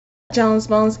Jones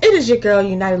Bones, it is your girl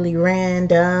Unitedly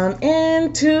Random,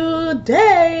 and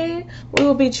today we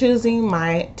will be choosing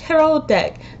my tarot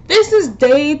deck. This is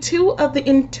day 2 of the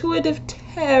intuitive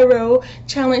tarot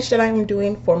challenge that I'm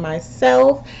doing for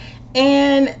myself,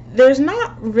 and there's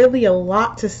not really a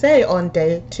lot to say on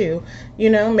day 2. You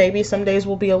know, maybe some days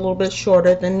will be a little bit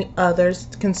shorter than the others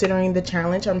considering the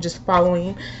challenge. I'm just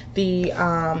following the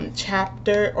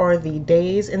chapter or the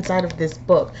days inside of this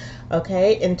book.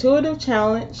 Okay, intuitive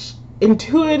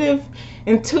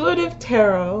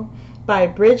tarot by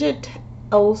Brigit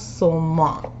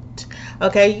Esselmont.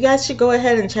 Okay, you guys should go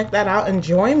ahead and check that out and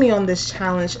join me on this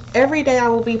challenge. Every day I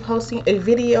will be posting a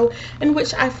video in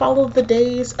which I follow the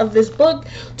days of this book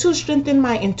to strengthen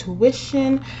my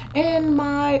intuition and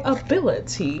my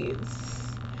abilities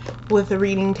with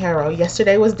reading tarot.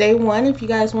 Yesterday was day 1. If you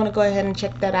guys want to go ahead and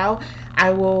check that out, I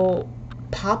will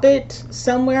pop it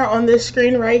somewhere on this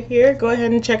screen right here. Go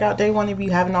ahead and check out day 1 if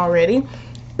you haven't already.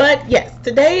 But yes,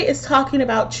 today is talking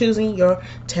about choosing your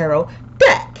tarot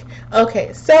deck.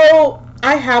 Okay, so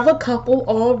I have a couple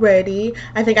already.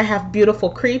 I think I have Beautiful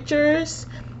Creatures.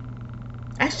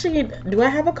 Actually, do I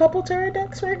have a couple tarot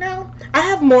decks right now? I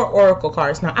have more oracle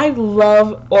cards now. I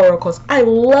love oracles. I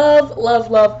love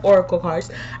oracle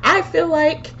cards. I feel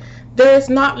like there's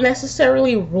not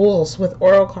necessarily rules with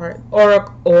oracle cards.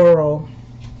 Oral.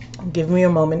 Give me a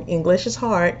moment. English is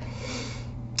hard.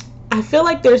 I feel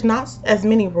like there's not as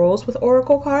many rules with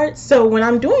oracle cards. So when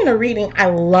I'm doing a reading, I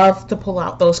love to pull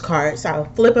out those cards. I'll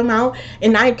flip them out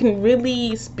and I can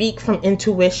really speak from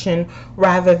intuition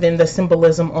rather than the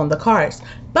symbolism on the cards.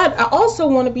 But I also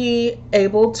want to be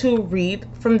able to read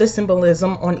from the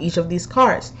symbolism on each of these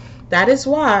cards. That is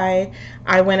why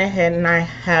I went ahead and I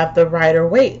have the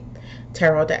Rider-Waite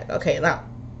tarot deck. Okay, now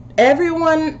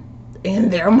everyone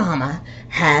and their mama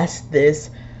has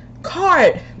this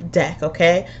card deck.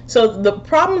 Okay, so the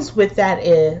problems with that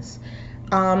is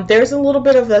there's a little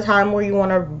bit of the time where you want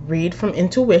to read from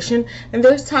intuition, and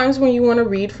there's times when you want to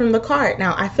read from the card.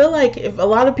 Now I feel like if a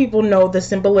lot of people know the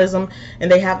symbolism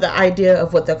and they have the idea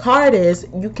of what the card is,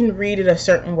 you can read it a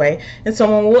certain way, and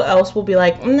someone else will be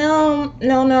like, no,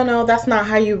 that's not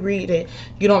how you read it.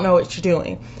 You don't know what you're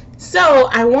doing. So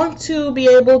I want to be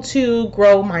able to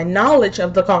grow my knowledge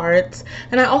of the cards,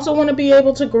 and I also want to be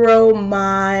able to grow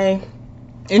my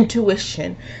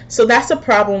intuition. So that's a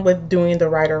problem with doing the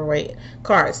Rider-Waite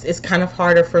cards. It's kind of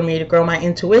harder for me to grow my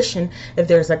intuition if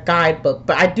there's a guidebook,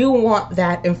 but I do want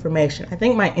that information. I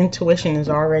think my intuition is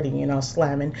already,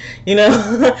 slamming,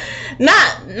 not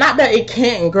that it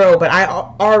can't grow, but I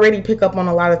already pick up on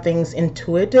a lot of things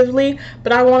intuitively,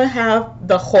 but I want to have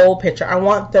the whole picture. I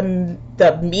want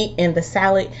the meat in the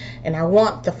salad, and I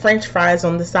want the French fries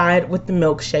on the side with the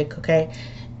milkshake. Okay,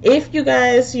 if you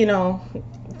guys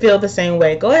feel the same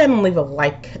way, go ahead and leave a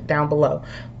like down below.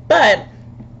 But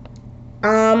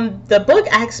the book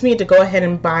asked me to go ahead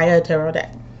and buy a tarot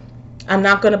deck. I'm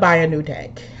not going to buy a new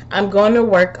deck. I'm going to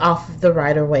work off of the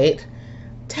Rider-Waite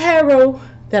tarot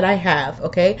that I have.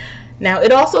 Okay, now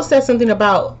it also says something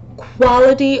about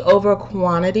quality over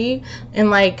quantity, and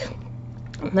like,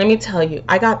 let me tell you,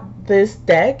 I got this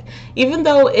deck, even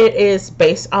though it is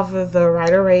based off of the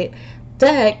Rider-Waite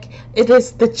deck, it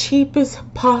is the cheapest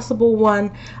possible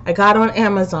one I got on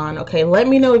Amazon. Okay, let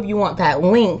me know if you want that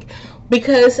link,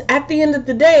 because at the end of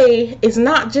the day, it's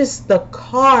not just the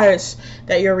cards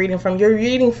that you're reading from, you're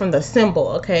reading from the symbol.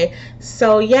 Okay,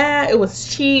 so yeah, it was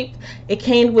cheap. It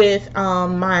came with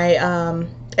my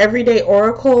everyday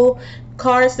oracle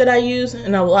cards that I use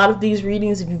in a lot of these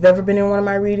readings. If you've ever been in one of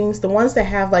my readings, the ones that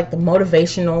have like the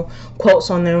motivational quotes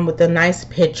on them with the nice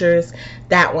pictures,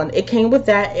 that one, it came with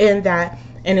that,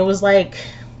 and it was like,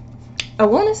 I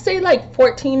want to say like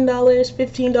 $14,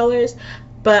 $15,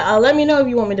 but let me know if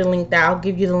you want me to link that. I'll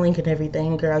give you the link and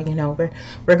everything, girl.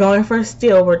 We're going for a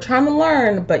steal. We're trying to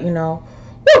learn, but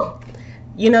woo,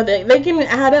 they can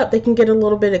add up. They can get a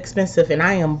little bit expensive, and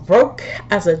I am broke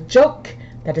as a joke.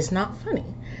 That is not funny.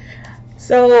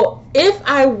 So if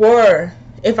I were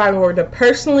to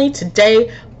personally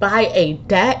today buy a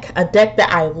deck that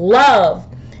I love,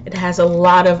 it has a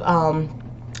lot of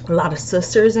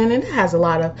sisters in it. It has a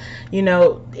lot of,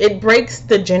 it breaks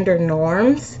the gender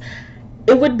norms.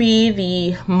 It would be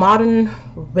the Modern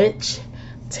Witch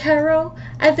Tarot,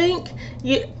 I think.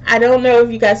 I don't know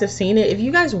if you guys have seen it. If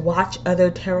you guys watch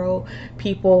other tarot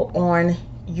people on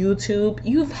YouTube,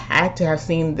 you've had to have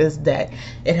seen this deck.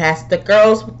 It has the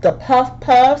girls with the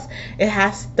puffs. It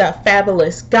has the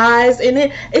fabulous guys in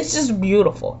it. It's just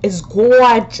beautiful. It's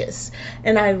gorgeous,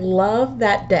 and I love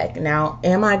that deck. Now,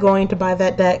 am I going to buy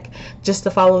that deck just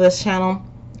to follow this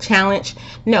challenge?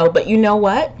 No, but you know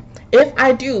what? If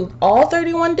I do all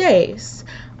 31 days,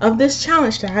 of this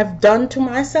challenge that I've done to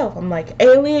myself. I'm like,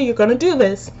 Alia, you're going to do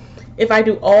this. If I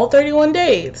do all 31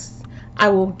 days, I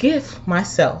will gift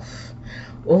myself.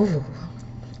 Ooh.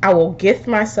 I will gift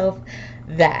myself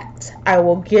that. I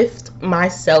will gift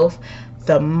myself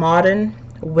the Modern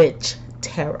Witch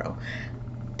Tarot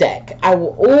deck. I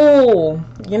will,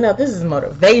 this is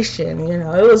motivation. It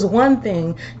was one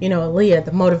thing, Alia,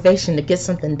 the motivation to get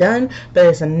something done, but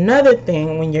it's another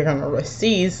thing when you're going to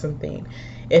receive something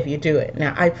if you do it.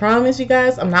 Now, I promise you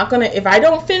guys, I'm not going to, if I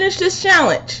don't finish this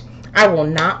challenge, I will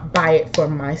not buy it for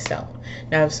myself.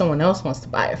 Now, if someone else wants to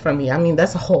buy it from me, I mean,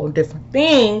 that's a whole different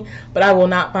thing, but I will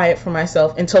not buy it for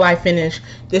myself until I finish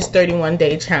this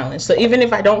 31-day challenge. So even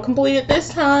if I don't complete it this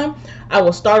time, I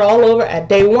will start all over at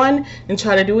day 1 and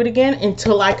try to do it again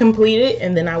until I complete it,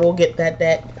 and then I will get that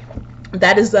deck.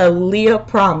 That is a Alia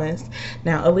promise.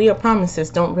 Now, Alia promises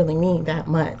don't really mean that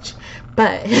much,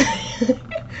 but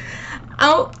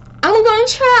I'm going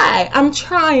to try. I'm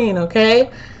trying,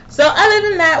 okay? So other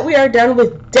than that, we are done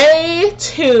with day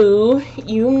 2.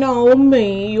 You know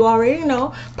me. You already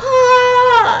know.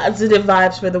 Positive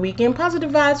vibes for the weekend. Positive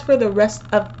vibes for the rest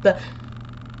of the...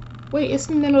 Wait, it's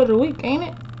the middle of the week, ain't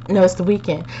it? No, it's the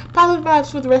weekend. Positive vibes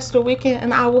for the rest of the weekend.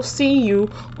 And I will see you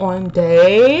on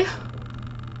day 3.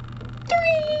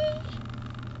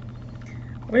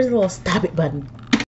 Where's the little stop it button?